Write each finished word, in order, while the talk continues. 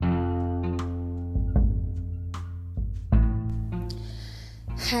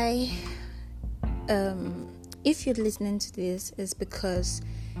Hi. If you're listening to this, it's because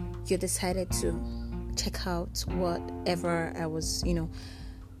you decided to check out whatever I was,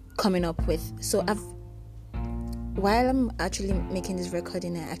 coming up with. So while I'm actually making this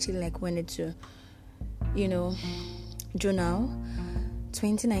recording, I actually wanted to, journal.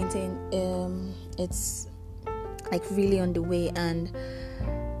 2019, it's really on the way, and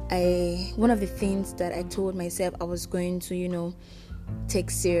one of the things that I told myself I was going to,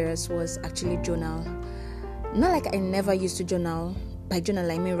 take serious was actually journal. Not like I never used to journal. By journal,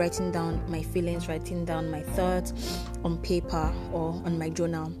 I mean writing down my feelings, writing down my thoughts on paper or on my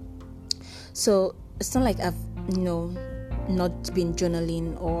journal. So it's not like I've, not been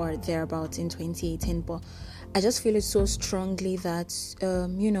journaling or thereabouts in 2018, but I just feel it so strongly that,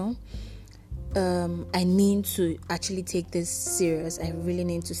 I need to actually take this serious. I really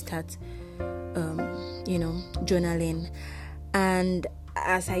need to start, journaling. And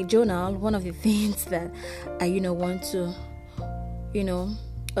as I journal, one of the things that I, want to,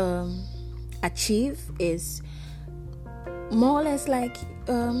 achieve is more or less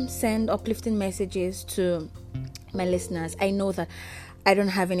send uplifting messages to my listeners. I know that I don't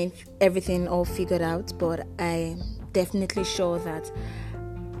have everything all figured out, but I'm definitely sure that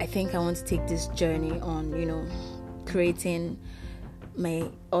I think I want to take this journey on, creating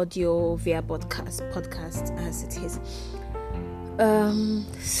my audio via podcast as it is.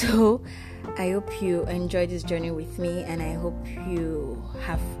 So I hope you enjoy this journey with me, and I hope you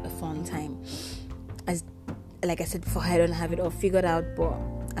have a fun time. Like I said before, I don't have it all figured out, but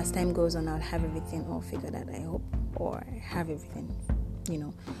as time goes on, I'll have everything all figured out, I hope, or have everything,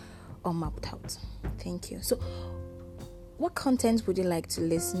 all mapped out. Thank you. So what content would you like to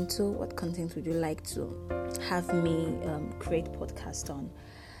listen to? What content would you like to have me create podcast on?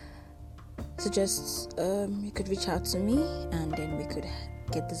 So just you could reach out to me, and then we could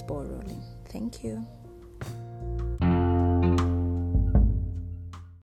get this ball rolling. Thank you.